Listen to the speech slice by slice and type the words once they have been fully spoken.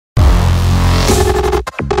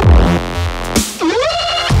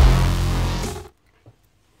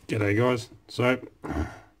G'day guys. So,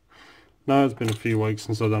 no, it's been a few weeks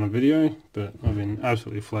since I've done a video, but I've been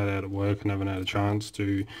absolutely flat out at work and haven't had a chance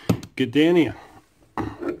to get down here.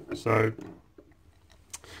 So,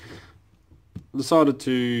 decided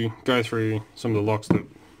to go through some of the locks that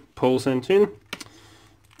Paul sent in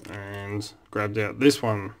and grabbed out this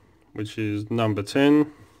one, which is number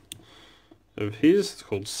 10 of his. It's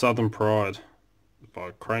called Southern Pride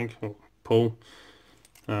by Crank or Paul.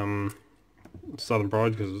 Southern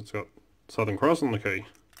Pride because it's got Southern Cross on the key,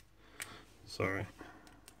 so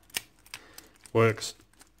works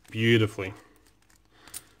beautifully.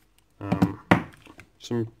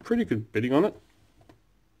 Some pretty good bitting on it.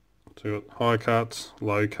 So you've got high cuts,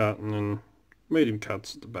 low cut, and then medium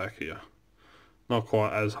cuts at the back here. Not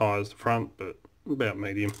quite as high as the front, but about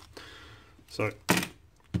medium. So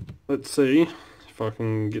let's see if I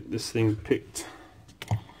can get this thing picked.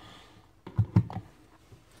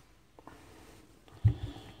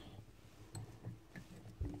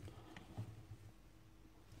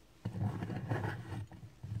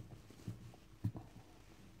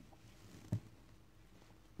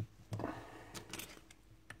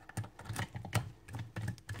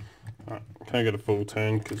 Can't get a full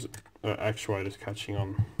turn because the actuator's catching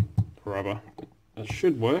on the rubber. It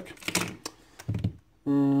should work.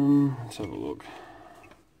 Let's have a look.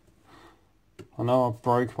 I know I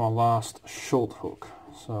broke my last short hook,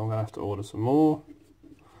 so I'm going to have to order some more.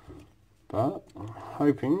 But I'm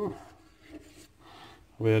hoping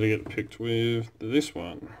I'll be able to get it picked with this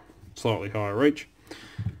one. Slightly higher reach.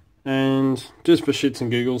 And just for shits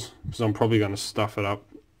and giggles, because I'm probably going to stuff it up,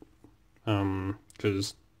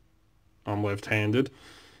 because I'm left-handed.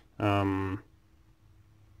 Leon's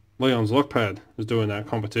Lockpad is doing that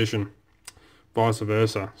competition, vice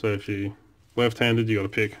versa. So if you left-handed, you got to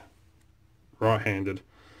pick right-handed.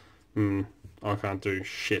 I can't do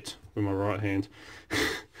shit with my right hand.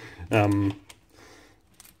 As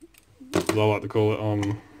I like to call it,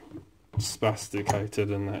 I'm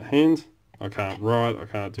spasticated in that hand. I can't write, I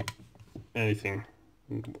can't do anything.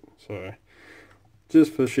 So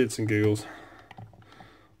just for shits and giggles,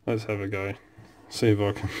 let's have a go. See if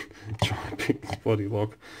I can try and pick this bloody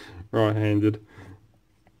lock right-handed.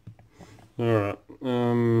 Alright,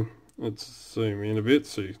 let's zoom in a bit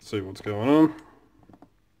so you can see what's going on.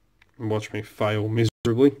 And watch me fail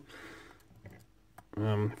miserably.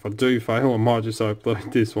 If I do fail, I might just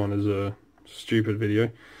upload this one as a stupid video.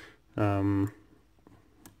 Don't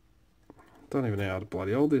even know how to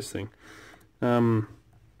bloody hold this thing. And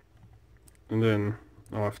then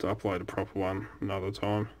I'll have to upload a proper one another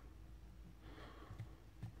time.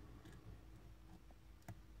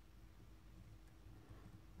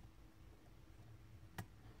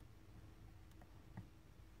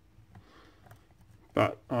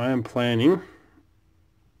 But I am planning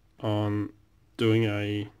on doing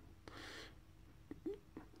a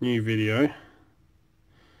new video,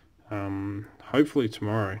 hopefully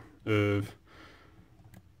tomorrow, of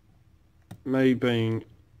me being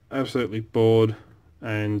absolutely bored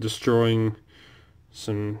and destroying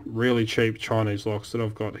some really cheap Chinese locks that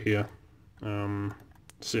I've got here,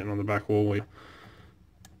 sitting on the back wall here.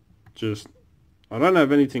 I don't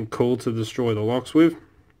have anything cool to destroy the locks with,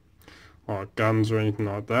 like guns or anything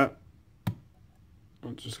like that.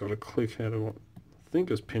 I've just got to click out of what I think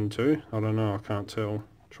is pin 2. I don't know, I can't tell.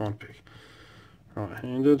 Try and pick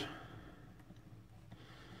right-handed.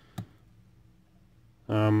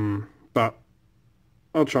 But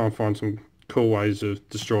I'll try and find some cool ways of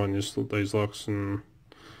destroying these locks, and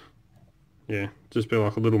yeah, just be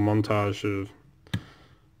like a little montage of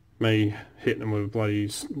me hitting them with bloody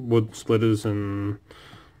wood splitters and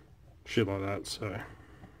shit like that. So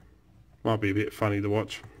might be a bit funny to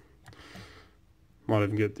watch. Might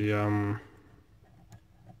even get the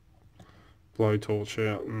blowtorch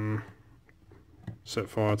out and set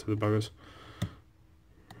fire to the buggers.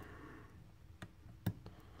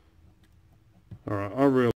 Alright, I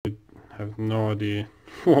really have no idea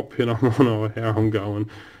what pin I'm on or how I'm going.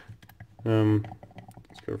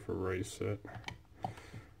 Let's go for a reset.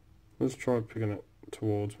 Let's try picking it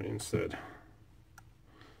towards me instead.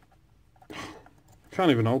 I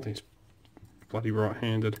can't even hold these bloody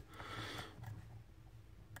right-handed.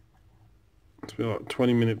 It's been like a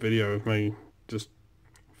 20-minute video of me just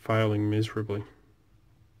failing miserably.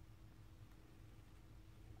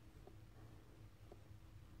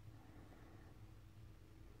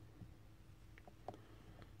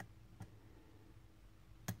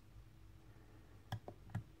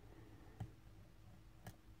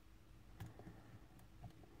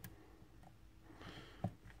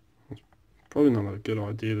 It's probably not a good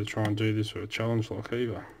idea to try and do this with a challenge lock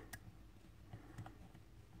either.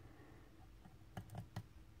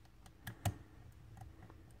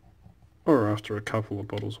 or after a couple of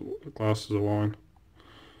glasses of wine.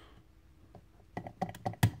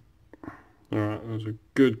 Alright, there's a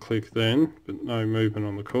good click then, but no movement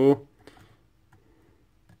on the core.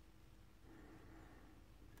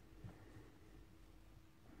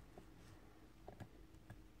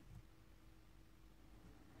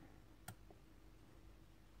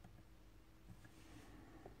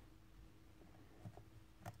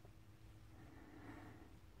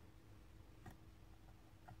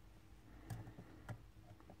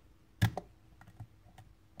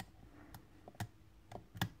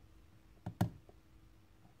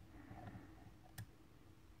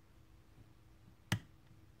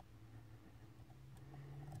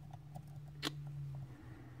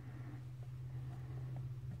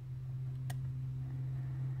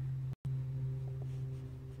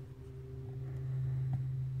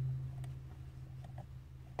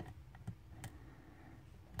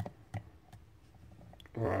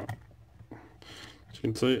 Alright, as you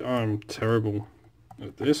can see, I'm terrible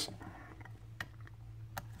at this.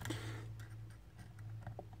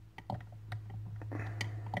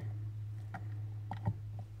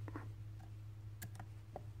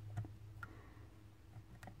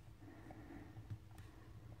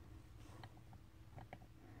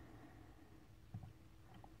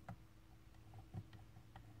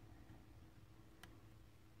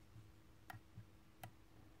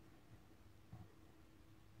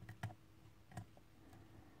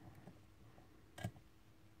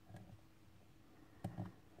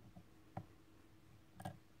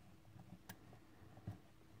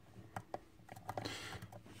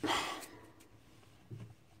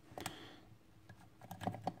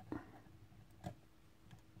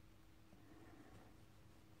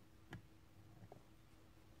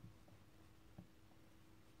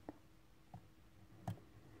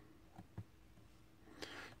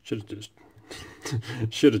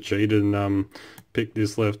 Should have cheated and picked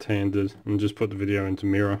this left-handed and just put the video into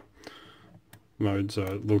mirror mode so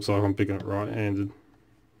it looks like I'm picking it right-handed.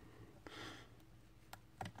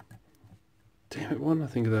 Damn it, why didn't I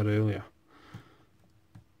think of that earlier?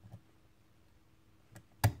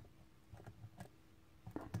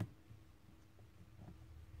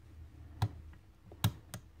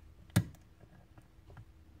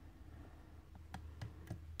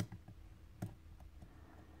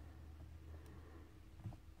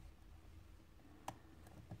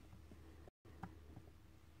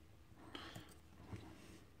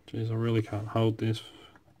 Jeez, I really can't hold this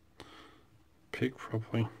pick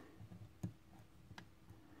properly.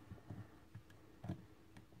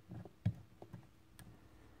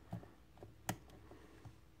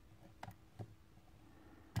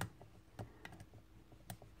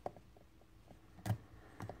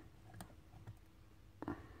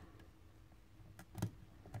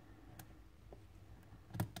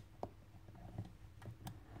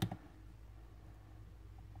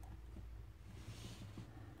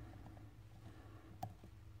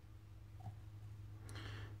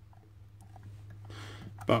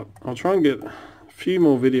 But I'll try and get a few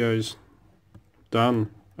more videos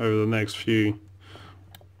done over the next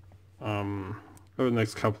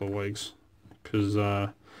couple of weeks, because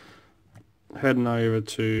heading over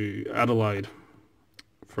to Adelaide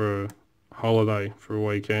for a holiday for a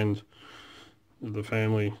weekend with the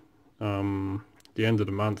family the end of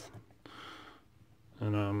the month,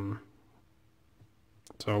 and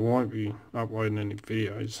so I won't be uploading any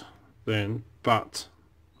videos then, but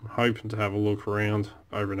I'm hoping to have a look around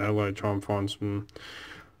over in Adelaide, try and find some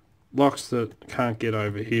locks that can't get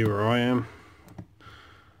over here where I am,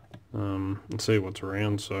 and see what's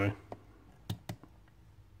around. So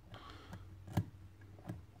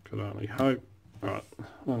could only hope. Alright, I'm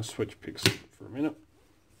going to switch picks for a minute.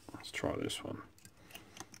 Let's try this one.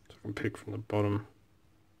 So I can pick from the bottom.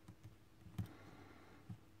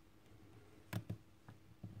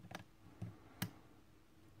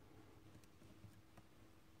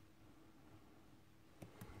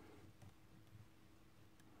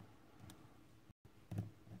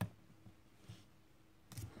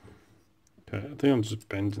 Okay, I think I'm just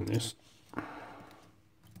bending this.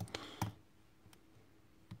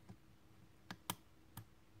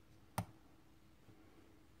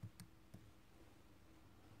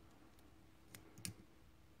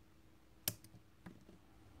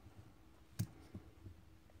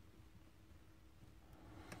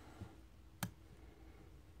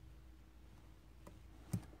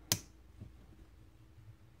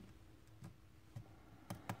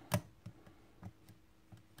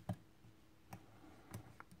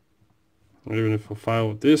 Even if I fail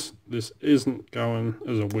with this, this isn't going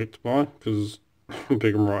as a whipped by because I'm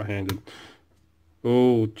picking right-handed.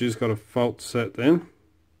 Oh, just got a fault set then.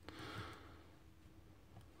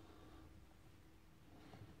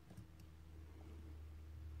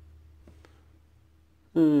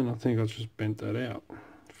 And I think I just bent that out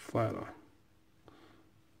flatter.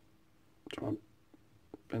 Try and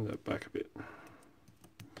bend that back a bit.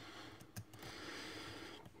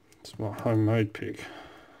 It's my homemade pick.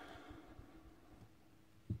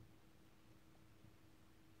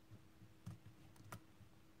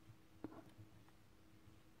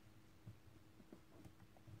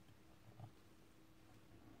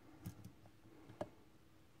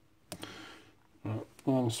 Right,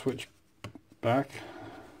 I'll switch back.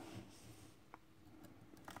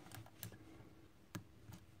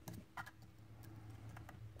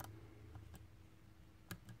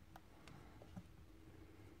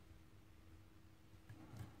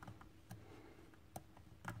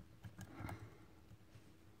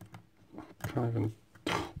 Can't even.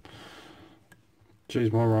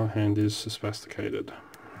 Geez, my right hand is sophisticated.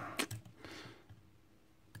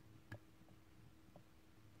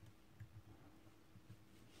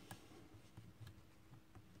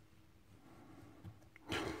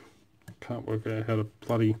 Can't work out how to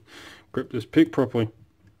bloody grip this pick properly.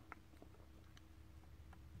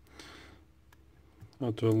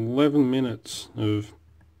 After 11 minutes of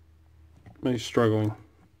me struggling.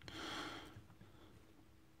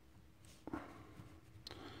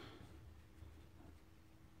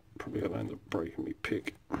 Probably gonna end up breaking me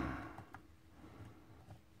pick.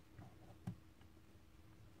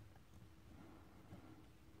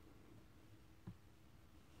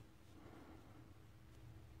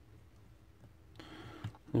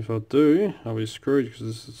 If I do, I'll be screwed because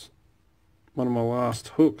this is one of my last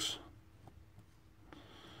hooks.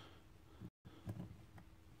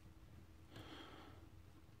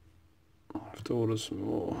 I'll have to order some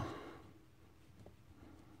more.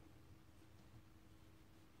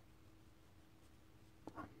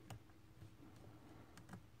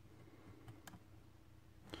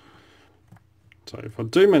 So if I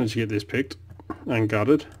do manage to get this picked and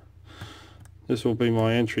gutted, this will be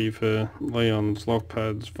my entry for Leon's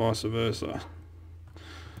Lockpads, vice versa.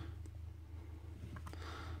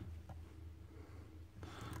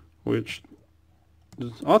 Which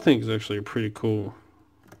I think is actually a pretty cool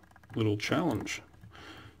little challenge.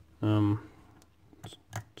 So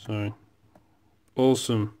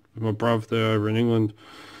awesome with my bruv there over in England,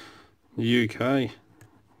 the UK,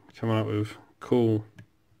 coming up with cool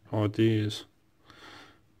ideas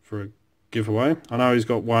for a giveaway. I know he's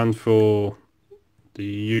got one for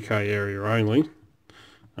the UK area only,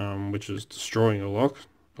 which is destroying a lock,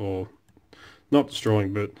 or not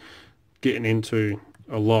destroying, but getting into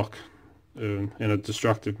a lock in a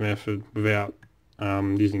destructive method without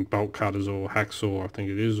using bolt cutters or hacksaw, I think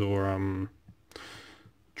it is, or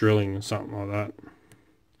drilling or something like that.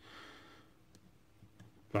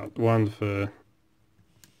 But one for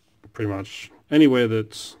pretty much anywhere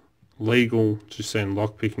that's legal to send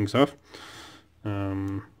lockpicking stuff.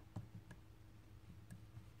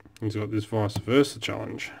 He's got this vice versa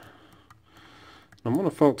challenge. I'm on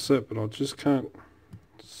a fault set, but I just can't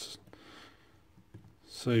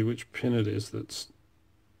see which pin it is that's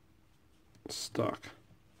stuck.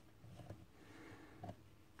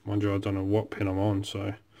 Mind you, I don't know what pin I'm on, so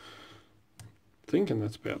I'm thinking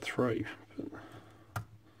that's about 3. But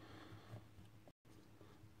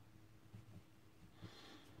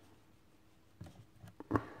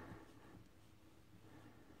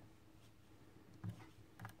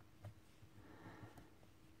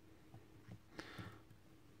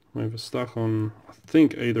I'm either stuck on, I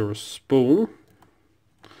think, either a spool,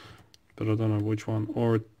 but I don't know which one,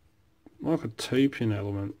 or like a T-pin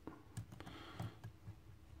element.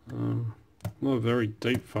 Not a very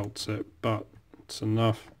deep fault set, but it's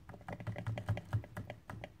enough.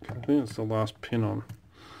 I think it's the last pin on.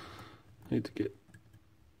 Need to get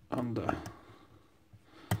under.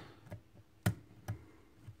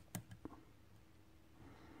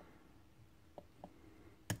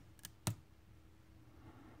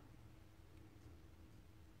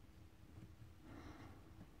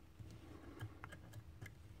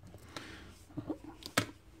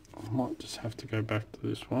 I might just have to go back to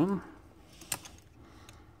this one.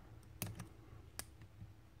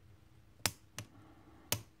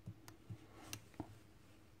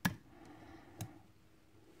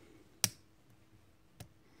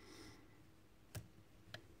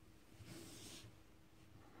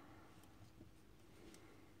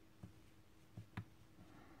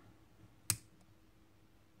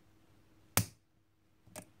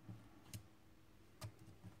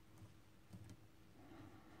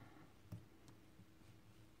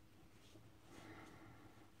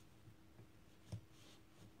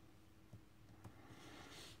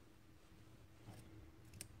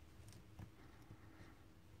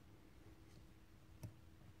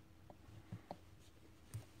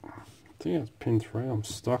 think it's pin 3 I'm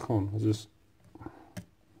stuck on. I just...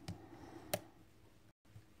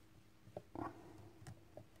 I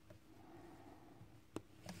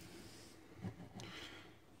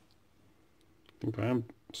think I am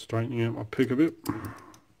straightening out my pick a bit.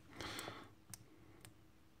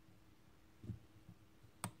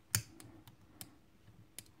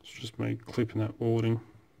 It's just me clipping that boarding.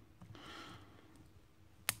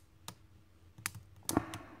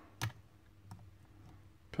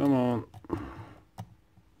 Come on.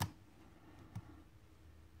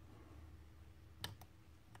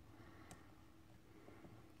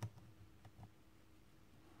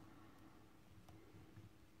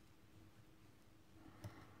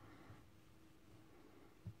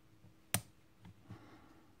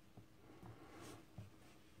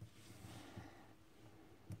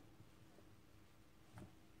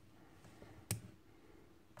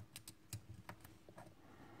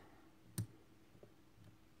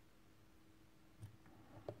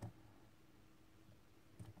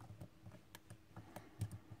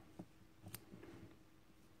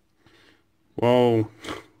 Whoa.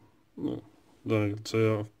 Don't you can see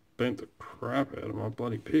I've bent the crap out of my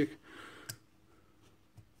bloody pick.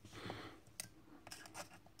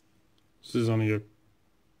 This is only a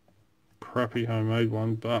crappy homemade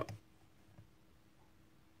one, but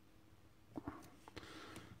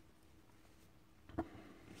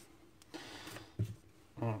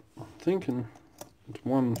I'm thinking it's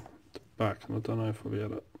one at the back and I don't know if I'll be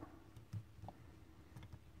able to.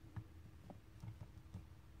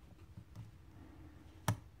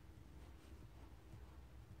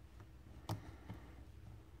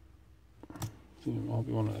 I think it might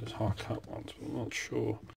be one of those high cut ones, but I'm not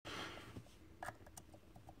sure.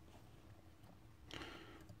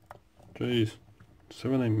 Jeez,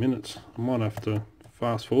 17 minutes. I might have to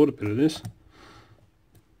fast forward a bit of this.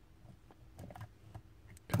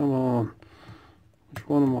 Come on. Which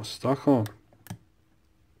one am I stuck on?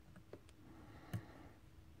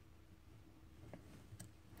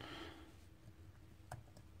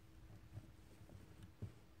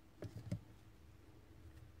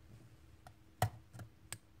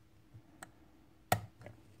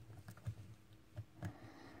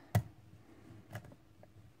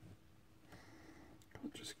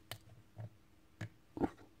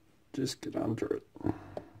 Just get under it.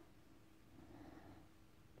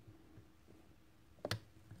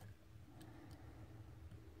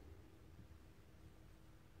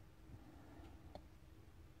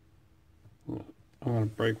 I'm going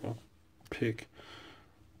to break my pick.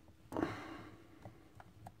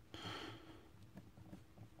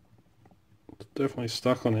 It's definitely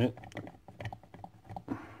stuck on it.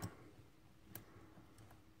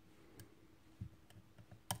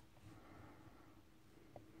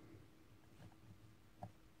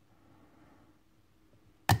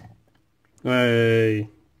 Hey,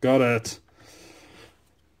 got it.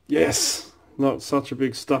 Yes, not such a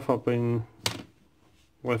big stuff up being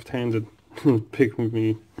left-handed. Pick with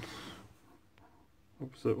me.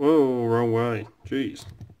 Opposite. Whoa, wrong way. Jeez,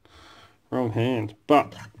 wrong hand.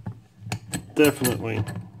 But definitely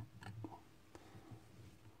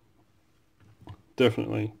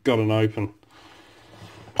got an open.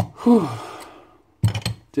 Whew.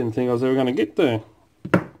 Didn't think I was ever going to get there.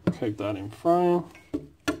 Keep that in frame.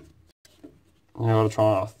 I gotta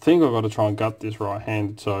try. I think I've got to try and gut this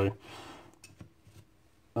right-handed. So,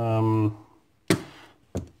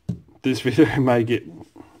 this video may get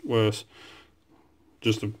worse.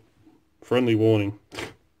 Just a friendly warning.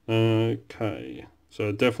 Okay,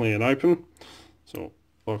 so definitely an open. So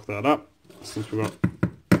lock that up since we've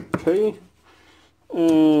got key,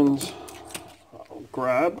 and I'll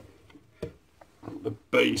grab the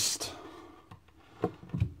beast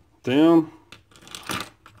down.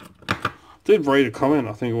 Did read a comment,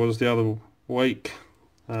 I think it was the other week,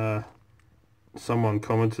 someone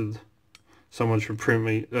commented someone should print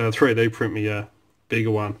me 3D print me a bigger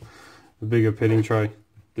one, a bigger pitting tray.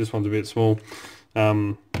 This one's a bit small.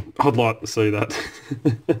 I'd like to see that.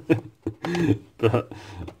 But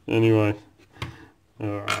anyway,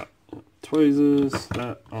 alright, tweezers,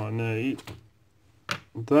 that I need,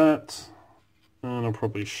 that, and I'll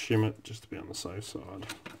probably shim it just to be on the safe side,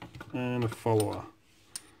 and a follower.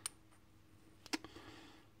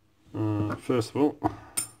 First of all,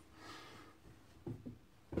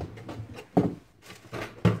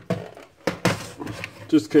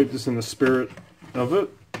 just keep this in the spirit of it,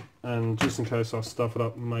 and just in case I stuff it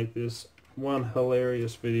up and make this one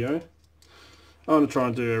hilarious video, I'm going to try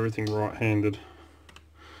and do everything right-handed.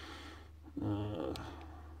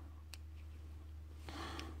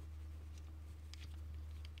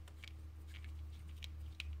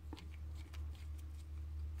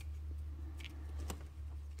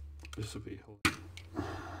 This will be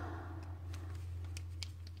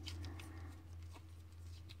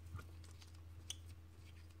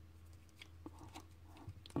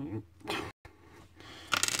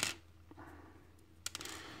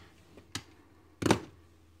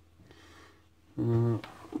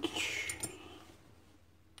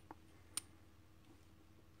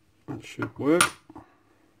that should work.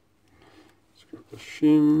 Let's grab the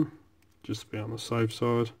shim just to be on the safe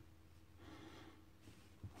side.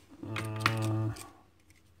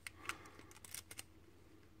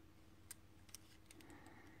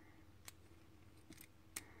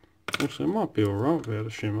 Actually, it might be alright without a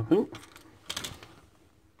shim, I think.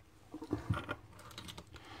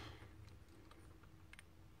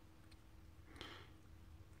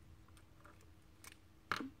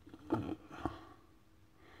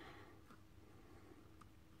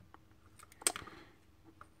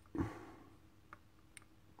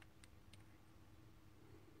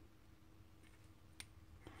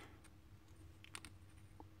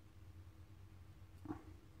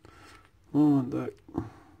 Oh, that.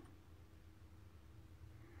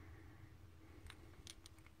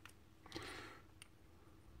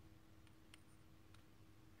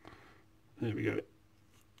 There we go.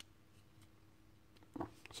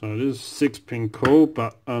 So it is 6-pin core,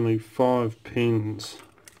 but only 5 pins.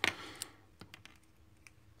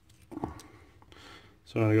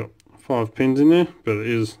 So I got 5 pins in there, but it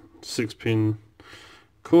is 6-pin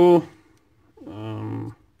core.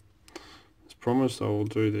 As promised, I will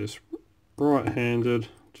do this right-handed,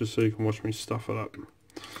 just so you can watch me stuff it up.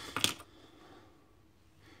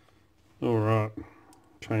 Alright,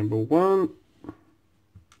 chamber 1,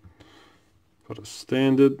 got a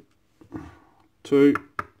standard, 2,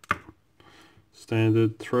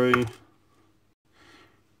 standard, 3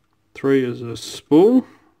 is a spool,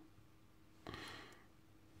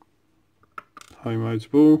 homemade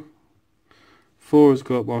spool, 4 has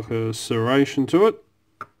got like a serration to it,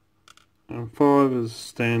 and 5 is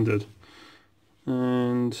standard.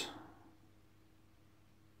 And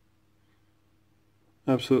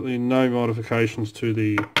absolutely no modifications to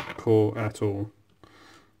the core at all.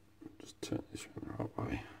 Just turn this one the right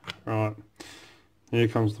way. Right, here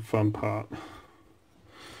comes the fun part.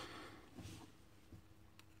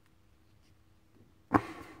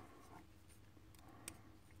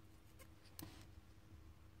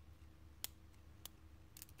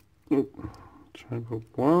 Chamber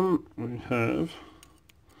 1, we have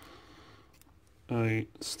a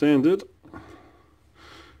standard,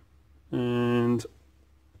 and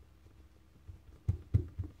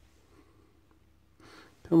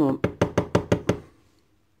come on,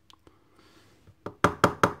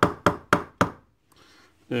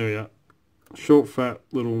 there we are, short fat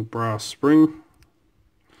little brass spring.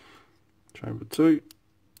 Chamber 2,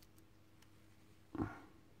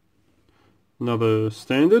 another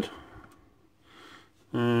standard,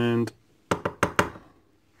 and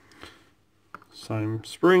same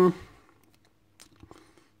spring.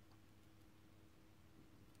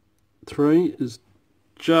 3 is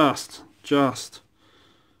just,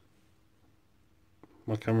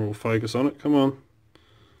 my camera will focus on it, come on,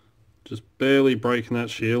 just barely breaking that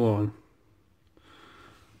shear line.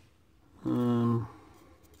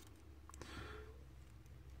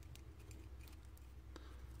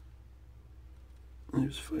 It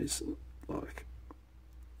was facing like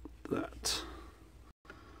that.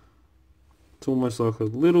 It's almost like a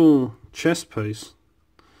little chess piece,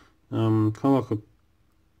 kind of like a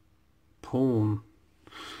pawn,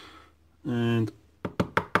 and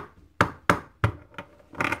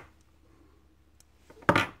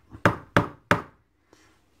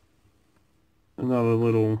another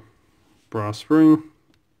little brass spring.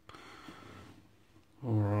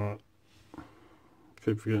 Alright,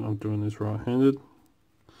 keep forgetting I'm doing this right-handed.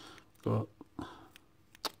 Got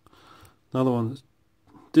another one that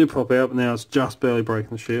did pop out, but now it's just barely breaking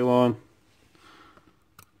the shear line.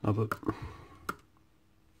 Another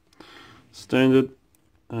standard,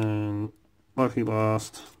 and lucky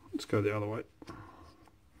last, let's go the other way,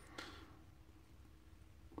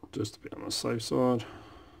 just to be on the safe side.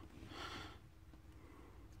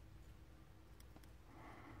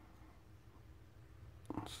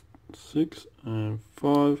 Six and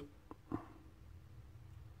 5.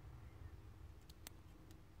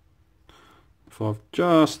 5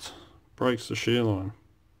 just breaks the shear line.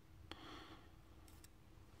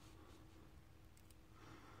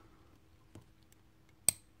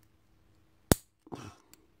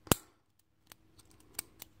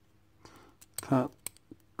 Can't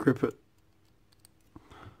grip it.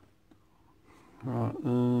 Right,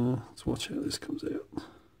 let's watch how this comes out.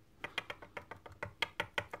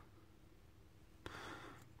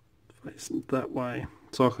 isn't that way.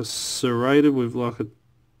 It's like a serrated with like a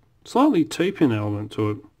slightly T-pin element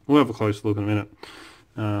to it. We'll have a closer look in a minute.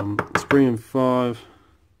 Spring and 5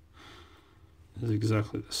 is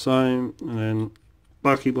exactly the same, and then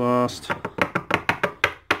Lucky Blast,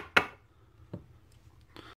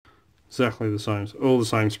 exactly the same, so all the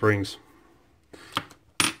same springs.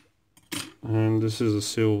 And this is a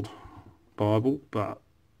sealed Bible, but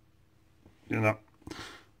you know,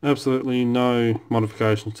 absolutely no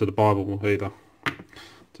modifications to the Bible either.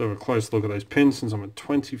 Let's have a close look at these pins since I'm at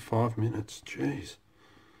 25 minutes. Jeez, it's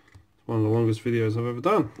one of the longest videos I've ever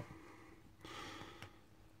done.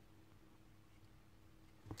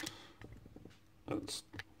 That's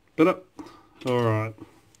better. Alright,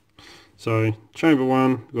 so chamber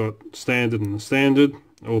 1, we've got standard and the standard.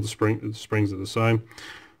 All the springs are the same.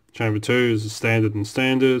 Chamber 2 is the standard and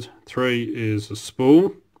standard. 3 is a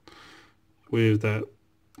spool with that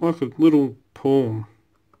like a little palm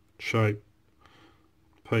shape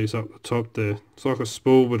piece up the top there. It's like a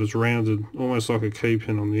spool but it's rounded, almost like a key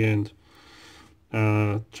pin on the end.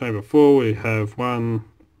 Chamber 4, we have one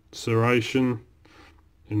serration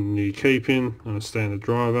in the key pin and a standard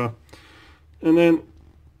driver. And then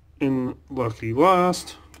in Lucky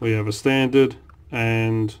Last, we have a standard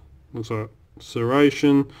and looks like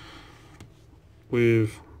serration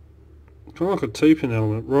with kind of like a T-pin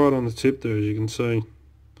element right on the tip there, as you can see.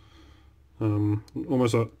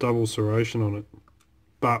 Almost like double serration on it.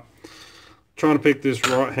 But trying to pick this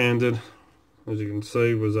right-handed, as you can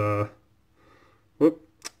see, was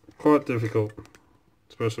quite difficult,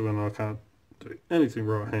 especially when I can't do anything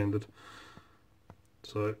right-handed.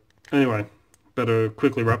 So anyway, better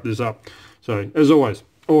quickly wrap this up. So as always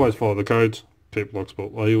follow the codes. Keep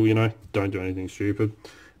Lockpad legal, you know, don't do anything stupid.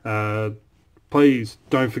 Please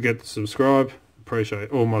don't forget to subscribe. Appreciate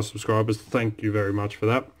all my subscribers. Thank you very much for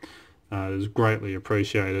that. It is greatly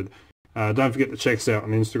appreciated. Don't forget to check us out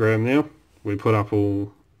on Instagram now. We put up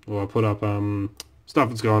I put up stuff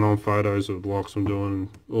that's going on, photos of locks I'm doing and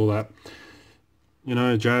all that, you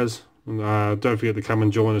know, jazz. Don't forget to come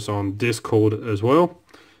and join us on Discord as well.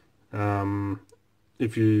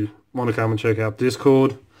 If you want to come and check out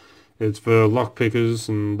Discord, it's for lock pickers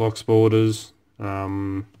and lock sporters.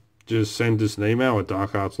 Just send us an email at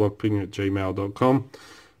darkartslockpicking@gmail.com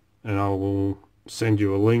and I will send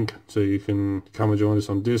you a link so you can come and join us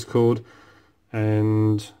on Discord.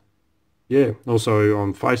 And yeah, also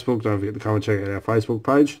on Facebook, don't forget to come and check out our Facebook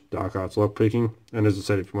page, Dark Arts Lockpicking. And as I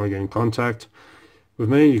said, if you want to get in contact with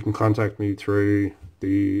me, you can contact me through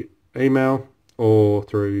the email or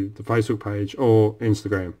through the Facebook page or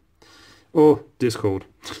Instagram or Discord.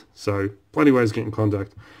 So plenty of ways to get in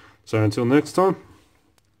contact. So until next time,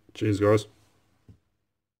 cheers guys.